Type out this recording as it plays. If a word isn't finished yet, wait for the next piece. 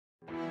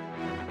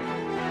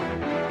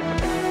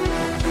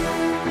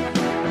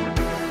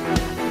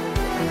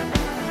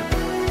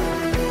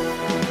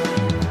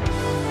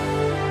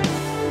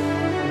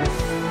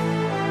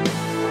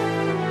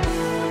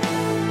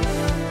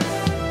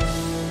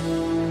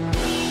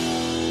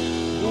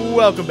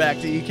Welcome back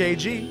to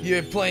EKG.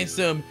 You're playing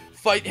some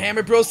Fight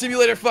Hammer Bros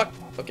Simulator. Fuck.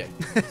 Okay,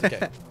 it's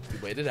okay. We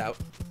waited out.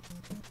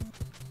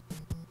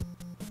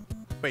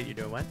 Wait, you're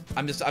doing what?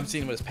 I'm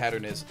seeing what his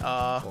pattern is.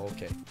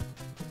 Okay.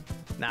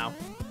 Now.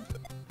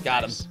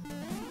 Got him,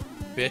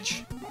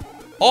 bitch.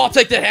 Oh, I'll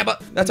take that hammer.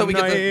 That's how we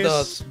get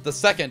the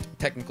second,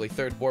 technically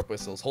third warp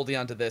whistles. Holding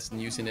onto this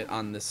and using it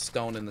on this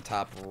stone in the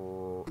top.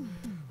 Right?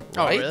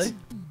 Oh, really?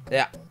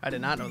 Yeah. I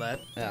did not know that.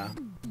 Yeah.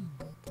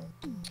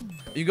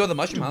 You go to the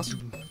mushroom house.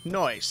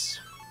 Nice.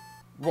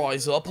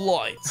 Rise up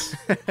lights.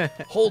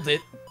 Hold it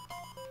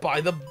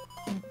by the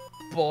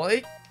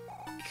bike.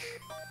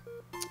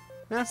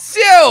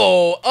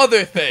 So,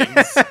 other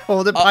things.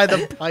 Hold it by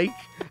the pike.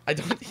 I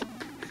don't.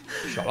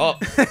 Shut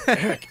up,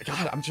 Eric.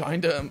 God, I'm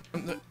trying to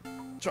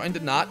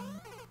not.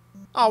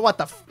 Oh, what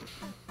the?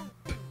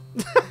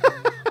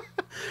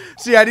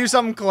 See, I do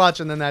something clutch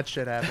and then that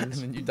shit happens.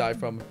 And then you die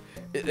from.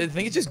 I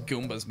think it's just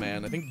Goombas,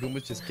 man. I think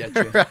Goombas just get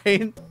you.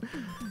 Right?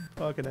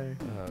 Fucking A.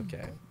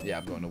 Okay. Yeah,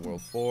 I'm going to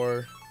World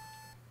 4.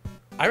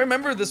 I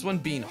remember this one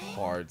being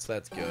hard, so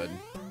that's good.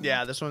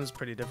 Yeah, this one's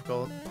pretty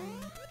difficult.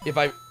 If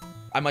I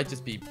might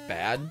just be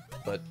bad,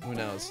 but who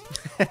knows?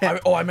 I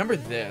remember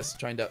this.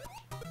 Trying to.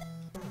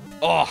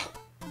 Oh!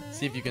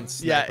 See if you can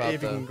snipe out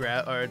if you can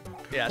grab, or,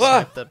 yeah,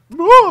 Ah!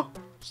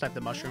 snipe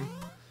the mushroom.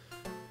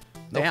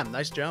 Nope. Damn,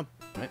 nice jump.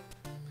 Right?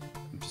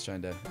 I'm just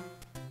trying to.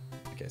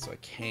 Okay, so I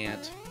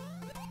can't.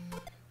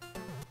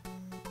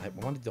 I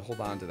wanted to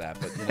hold on to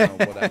that, but, you know,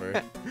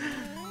 whatever.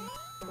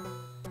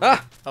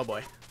 Ah! Oh,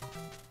 boy.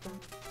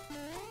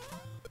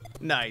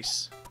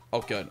 Nice.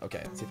 Oh, good.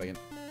 Okay, let's see if I can.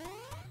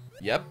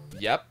 Yep.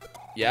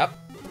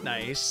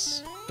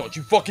 Nice. Don't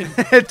you fucking.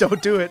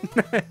 Don't do it.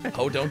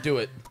 Oh, don't do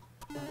it.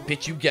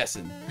 Bitch, you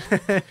guessing.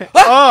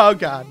 Oh,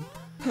 God.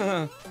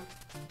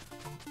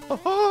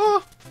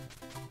 Oh.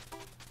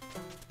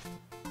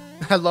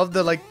 I love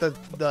the, like, the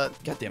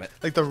God damn it.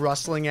 like the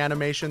rustling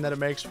animation that it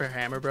makes for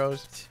Hammer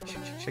Bros.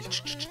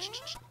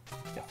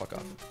 Yeah, fuck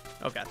off.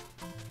 Okay.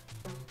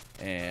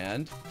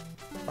 And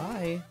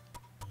bye.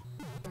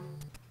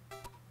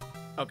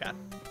 Oh, God.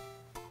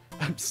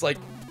 I'm just like,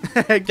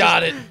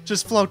 got it.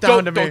 Just float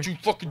down to me. Don't you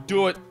fucking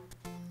do it.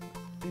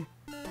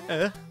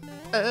 Nice.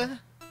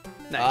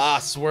 Ah,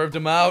 swerved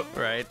him out.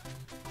 Right.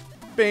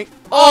 Bing.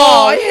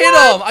 Oh, I hit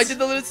him. I did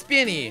the little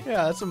spinny.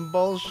 Yeah, that's some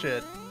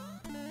bullshit.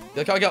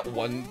 Look how I got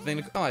one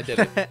thing. Oh, I did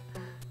it.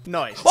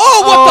 Nice.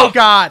 Oh, what the?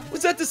 God.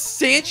 Was that the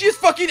sanchiest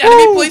fucking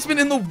enemy placement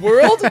in the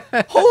world?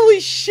 Holy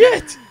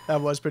shit.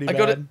 That was pretty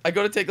bad. I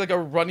go to take like a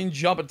running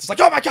jump and it's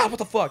like, oh my God, what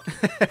the fuck?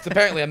 So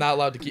apparently I'm not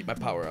allowed to keep my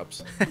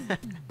power-ups.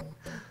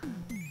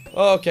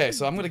 Okay,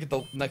 so I'm going to get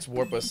the next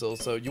warp whistle.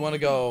 So you want to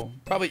go,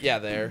 probably, yeah,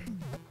 there.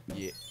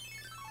 Yeah.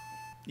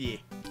 Yeah.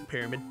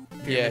 Pyramid.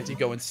 Yeah, you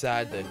go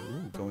inside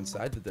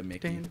the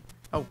Mickey.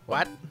 Oh,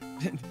 what?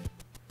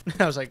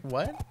 I was like,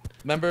 what?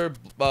 Remember,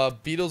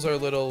 beetles are a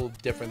little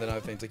different than other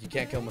things. Like, you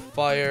can't kill them with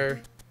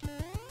fire.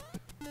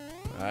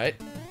 Alright.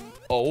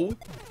 Oh.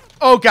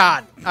 Oh,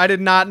 God. I did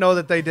not know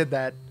that they did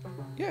that.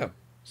 Yeah.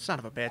 Son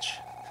of a bitch.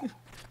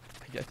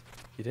 I guess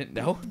you didn't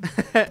know?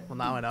 Well,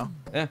 now I know.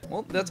 Yeah,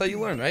 well, that's how you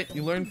learn, right?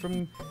 You learn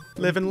from...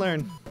 Live and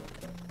learn.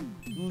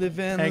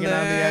 Live and Hanging learn.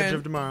 on the edge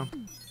of tomorrow.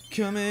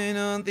 Coming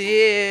on the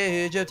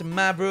edge of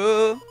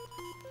tomorrow.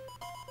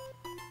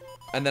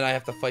 And then I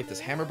have to fight this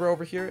hammer bro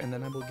over here, and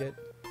then I will get...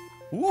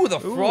 Ooh, the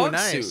frog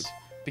suit.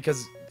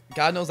 Because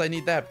God knows I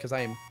need that, because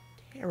I am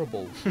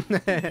terrible.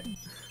 Here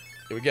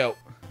we go.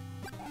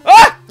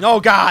 Ah!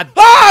 Oh, God.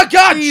 Oh,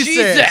 God,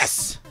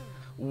 Jesus!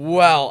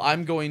 Well,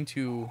 I'm going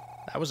to...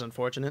 That was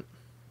unfortunate.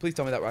 Please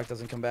tell me that rock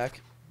doesn't come back.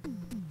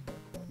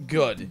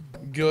 Good.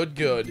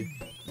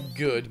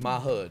 Good, my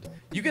hood.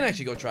 You can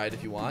actually go try it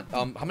if you want.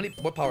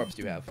 What power-ups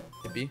do you have?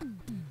 Hippie?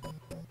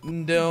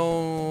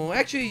 No,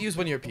 actually use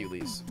one of your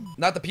P-Lees.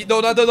 Not the P, no.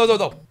 Yes,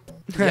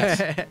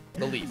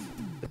 the leaf.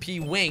 The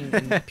P-wing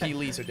and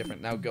P-Lees are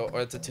different. Now go,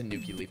 or it's a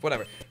Tanuki leaf,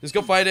 whatever. Just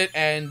go fight it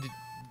and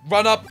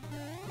run up.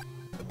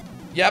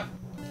 Yep.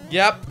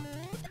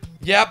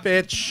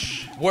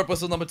 Bitch. Warp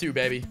whistle number 2,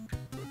 baby.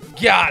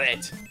 Got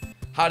it.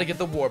 How to get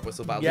the warp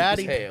whistle by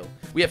Lucas Hale.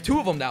 We have 2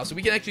 of them now, so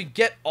we can actually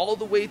get all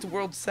the way to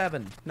World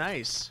 7.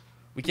 Nice.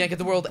 We can't get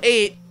to World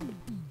 8,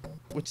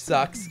 which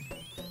sucks.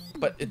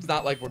 But it's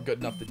not like we're good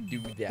enough to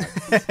do that.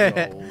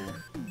 So.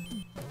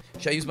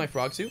 Should I use my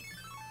frog suit?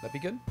 That'd be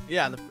good.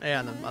 Yeah, on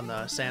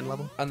the sand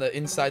level. On the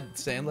inside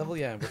sand level,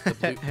 yeah, with the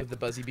blue, with the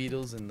buzzy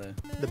beetles and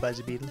the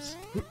buzzy beetles.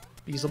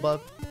 Beelzebub.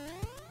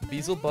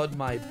 Beelzebub,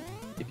 my.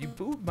 If you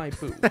booed my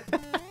boo.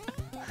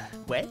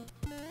 What?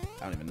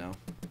 I don't even know.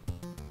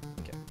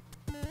 Okay.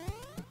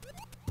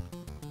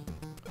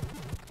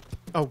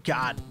 Oh,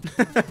 God.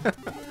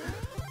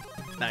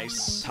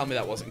 Nice. Tell me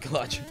that wasn't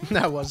clutch.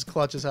 That was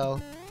clutch as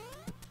hell.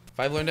 If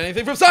I've learned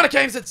anything from Sonic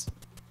games, it's...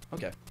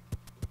 Okay.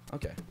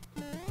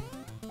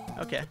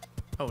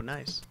 Oh,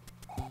 nice.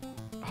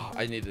 Oh,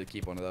 I needed to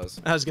keep one of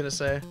those. I was gonna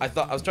say. I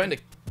was trying to...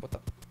 What the...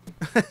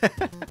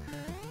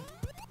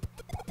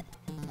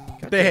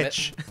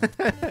 Bitch.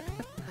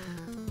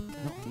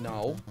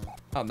 No.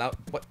 Oh, now...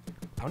 What?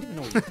 I don't even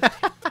know what you...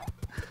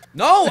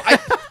 No!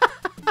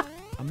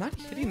 not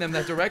hitting them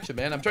that direction,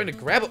 man. I'm trying to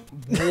grab it.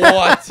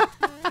 What?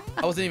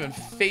 I wasn't even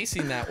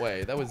facing that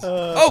way. That was...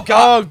 oh,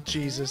 God. Oh,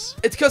 Jesus.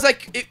 It's because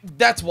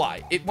that's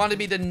why. It wanted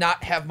me to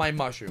not have my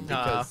mushroom.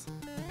 Because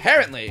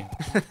apparently...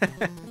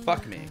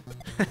 fuck me.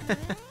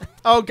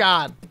 Oh,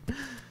 God.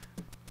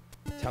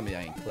 Tell me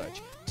I ain't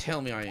clutch.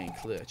 Tell me I ain't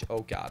clutch. Oh,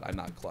 God. I'm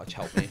not clutch.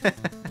 Help me.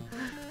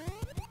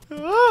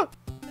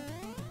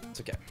 It's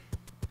okay.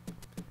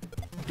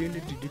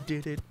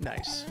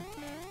 Nice.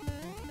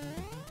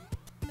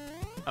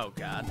 Oh,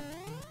 God.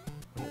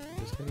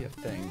 There's gonna be a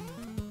thing.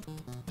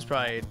 There's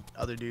probably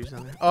other dudes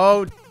on there.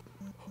 Oh.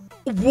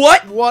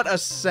 What? What a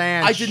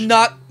sand. I did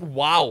not.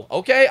 Wow.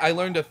 Okay, I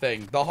learned a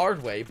thing the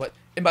hard way. But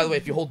and by the way,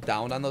 if you hold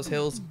down on those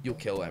hills, you'll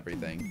kill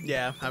everything.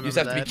 Yeah, I remember You just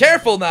have that. to be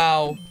careful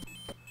now.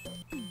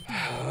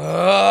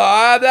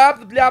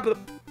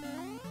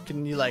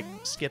 Can you, like,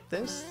 skip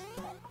this?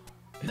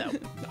 No.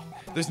 No.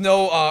 There's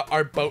no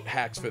our boat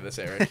hacks for this,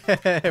 Eric.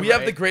 We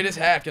have the greatest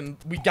hack, and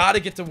we gotta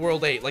get to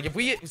World 8. Like, if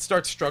we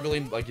start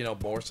struggling, like, you know,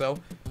 more so,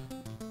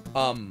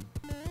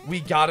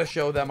 we gotta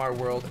show them our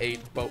World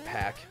 8 boat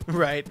hack.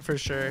 Right, for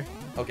sure.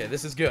 Okay,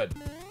 this is good.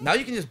 Now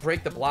you can just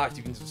break the blocks.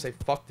 You can just say,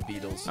 fuck the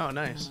Beatles. Oh,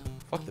 nice.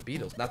 Fuck the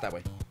Beatles. Not that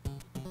way.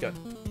 Good.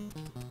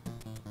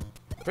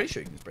 Pretty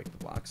sure you can just break the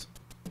blocks.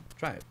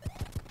 Try it.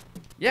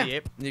 Yeah.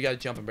 Yep. And you gotta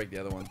jump and break the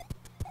other one.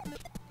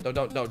 No,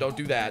 don't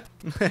do that.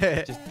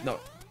 Just, no.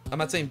 I'm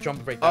not saying jump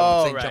and break that one.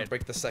 I'm saying jump and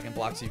break the second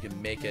block so you can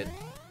make it.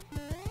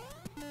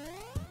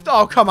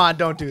 Oh, come on,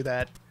 don't do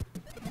that.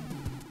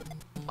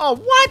 Oh,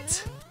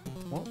 what?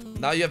 Well,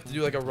 now you have to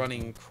do like a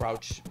running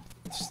crouch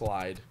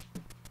slide.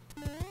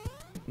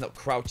 No,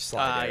 crouch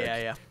slide.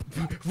 Yeah.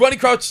 Running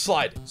crouch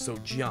slide. So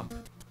jump.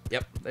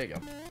 Yep, there you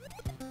go.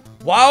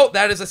 Wow,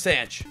 that is a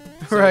sanch.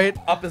 So right.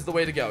 Up is the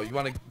way to go. You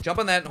want to jump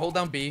on that and hold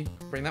down B.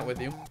 Bring that with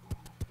you.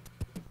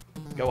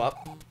 Go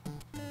up.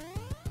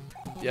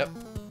 Yep.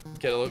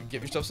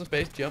 Give yourself some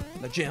space. Jump.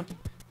 Now jump.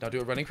 Now do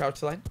a running crouch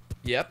slide.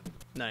 Yep.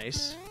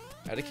 Nice.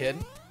 Had a kid.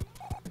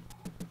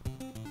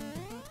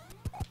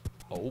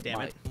 Oh Damn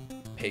my. it.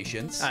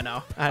 Patience. I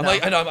know. I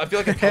know. I feel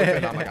like a coach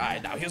right now. I'm like, all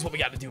right, now here's what we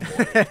got to do,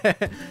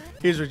 boy.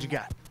 Here's what you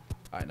got.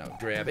 All right, now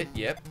grab it.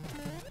 Yep.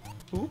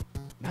 Ooh.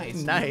 Nice.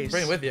 Nice.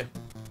 Bring it with you.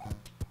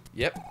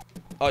 Yep.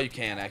 Oh, you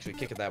can actually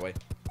kick it that way.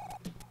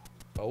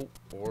 Oh,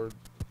 or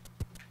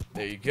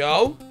there you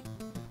go. All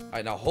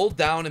right, now hold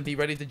down and be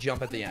ready to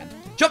jump at the end.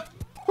 Jump.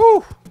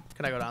 Whew.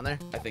 Can I go down there?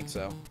 I think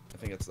so. I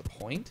think that's the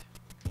point.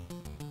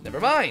 Never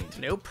mind.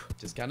 Nope.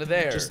 Just kind of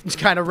there. Just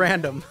kind of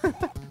random.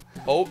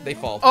 Oh, they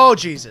fall. Oh,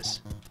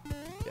 Jesus.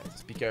 Yeah,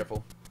 just be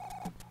careful.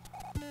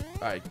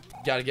 Alright,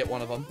 gotta get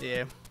one of them.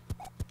 Yeah.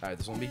 Alright,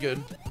 this one will be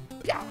good.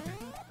 Yeah.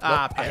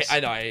 Ah, I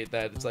know, I hate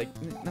that. It's like,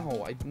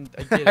 no, I did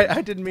it.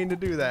 I didn't mean to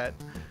do that.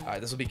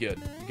 Alright, this will be good.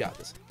 You got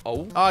this.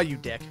 Oh. Oh, you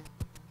dick.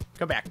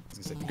 Come back. I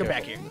was gonna say, be Come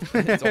back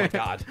careful. here. Oh my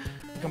god.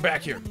 Come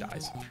back here.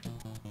 Dies.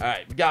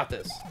 Alright, we got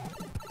this.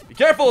 Be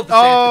careful of the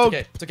Oh.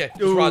 sand. It's okay. It's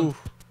okay. Just run. Ooh.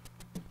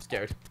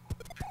 Scared.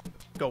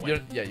 Go away.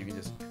 Yeah, you can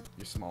just...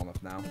 You're small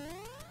enough now.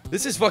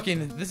 This is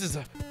fucking... This is...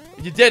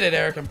 You did it,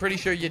 Eric. I'm pretty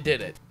sure you did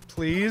it.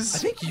 Please. I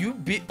think you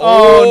beat...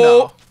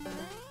 Oh,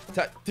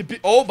 no.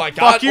 Oh my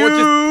god. Fuck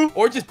you.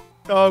 Or just...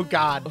 Oh,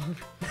 God.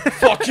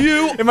 Fuck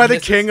you. Am I the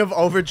Misses. king of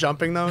over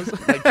jumping those?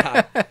 Oh my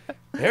god.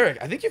 Eric,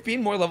 I think you've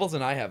beaten more levels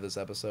than I have this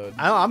episode.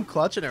 I'm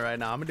clutching it right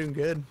now. I'm doing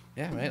good.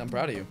 Yeah, right. I'm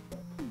proud of you.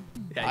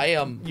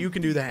 Yeah, You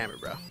can do the hammer,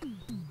 bro.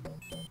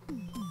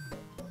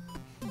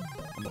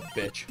 I'm a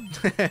bitch.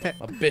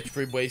 I'm a bitch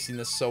for wasting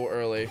this so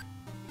early.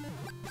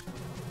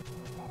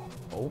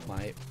 Oh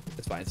my.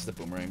 It's fine. It's the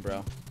boomerang,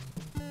 bro.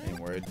 Ain't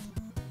worried.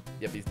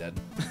 Yep, he's dead.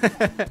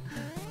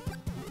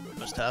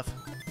 Was tough.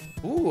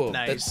 Ooh.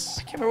 Nice.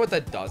 I can't remember what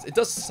that does. It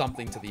does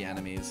something to the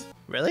enemies.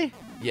 Really?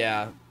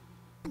 Yeah.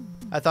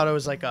 I thought it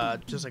was like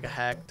just like a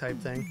hack type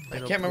thing. I Like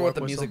can't a remember what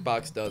the whistle. music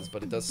box does,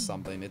 but it does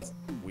something. It's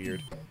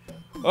weird.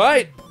 All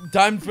right,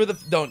 time for the...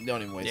 Don't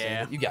even waste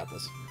Yeah. it. You got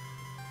this.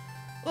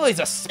 Oh, he's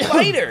a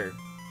spider.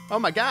 Oh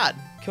my God.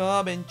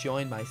 Come and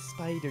join my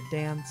spider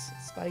dance.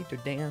 Spider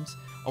dance.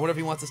 I wonder if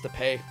he wants us to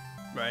pay.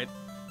 Right.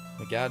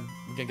 My god,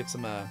 we're gonna get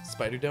some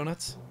spider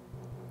donuts.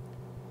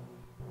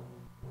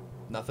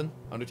 Nothing?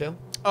 Undertale?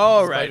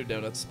 Oh, Spider right.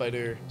 donuts,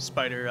 spider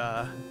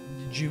Spider,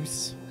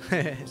 juice.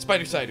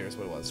 Spider cider is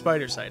what it was.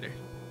 Spider cider.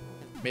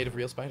 Made of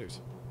real spiders.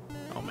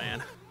 Oh,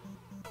 man.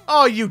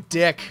 Oh, you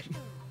dick.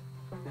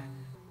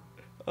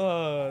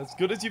 As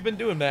good as you've been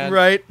doing, man.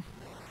 Right.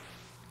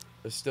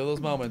 There's still those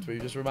moments where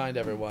you just remind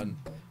everyone.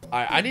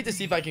 Alright, I need to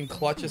see if I can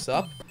clutch this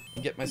up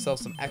and get myself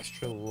some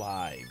extra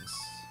lives.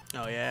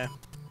 Oh, yeah.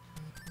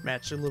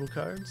 Match your little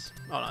cards.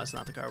 Oh, no, that's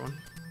not the card one.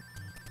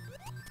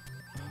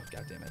 Oh,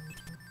 god damn it.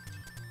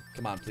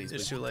 Come on, please.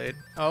 It's please. too late.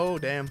 Oh,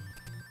 damn.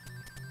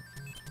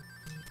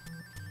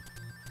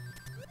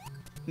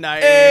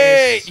 Nice.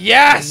 Hey!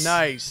 Yes!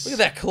 Nice. Look at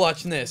that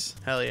clutchness.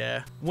 Hell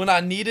yeah. When I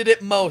needed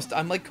it most,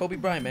 I'm like Kobe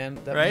Bryant, man.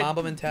 That Right?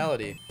 Mamba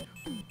mentality.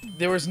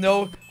 There was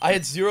no... I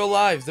had 0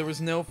 lives. There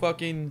was no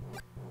fucking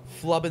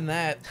flubbing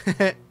that.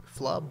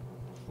 Flub.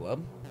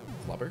 Flub?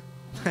 Flubber?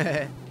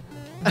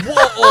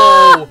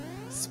 Whoa!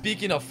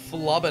 Speaking of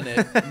flubbing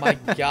it, my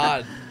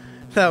God.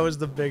 That was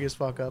the biggest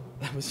fuck up.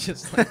 That was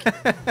just like,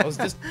 I was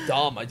just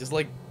dumb. I just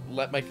like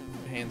let my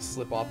hand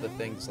slip off the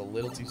thing just a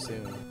little too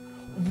soon.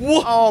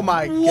 What? Oh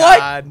my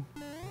God.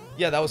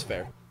 Yeah, that was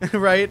fair.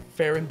 Right?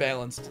 Fair and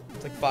balanced.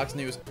 It's like Fox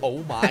News.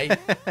 Oh my.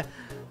 Okay.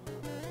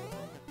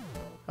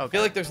 I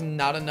feel like there's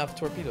not enough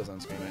torpedoes on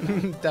screen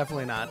right now.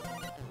 Definitely not.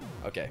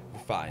 Okay, we're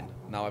fine.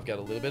 Now I've got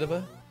a little bit of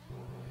a...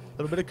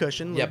 Little bit of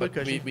cushion. Yeah, Little bit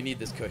but of cushion. we need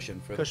this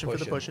cushion for Cushion the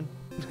for the pushing.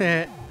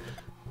 pushing.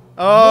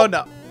 Oh,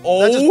 no.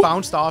 Oh! That just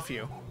bounced off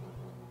you.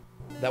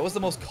 That was the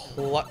most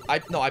clutch...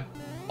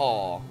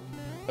 Oh.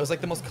 It was like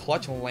the most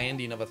clutch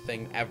landing of a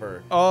thing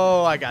ever.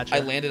 Oh, I got you.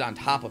 I landed on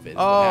top of it.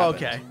 Oh,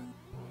 okay.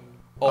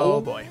 Oh,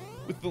 boy.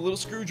 With the little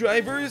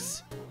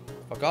screwdrivers.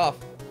 Fuck off.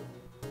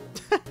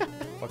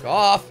 Fuck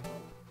off.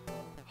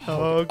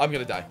 Oh, I'm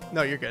gonna die.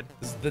 no, you're good.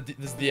 This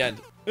is the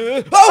end.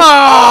 I fucking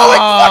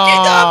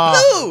got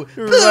blue!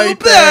 Blue, Right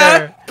blah,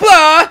 there.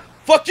 blah.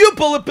 Fuck you,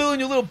 Bullet Bill, and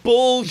your little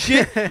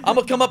bullshit. I'm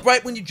gonna come up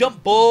right when you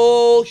jump.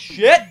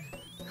 Bullshit.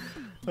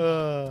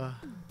 God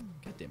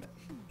damn it.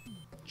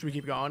 Should we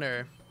keep going,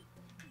 or?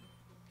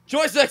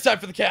 Join us next time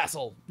for the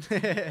castle. Woo!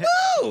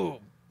 God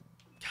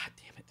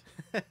damn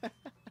it.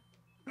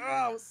 Oh,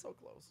 I was so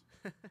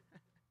close.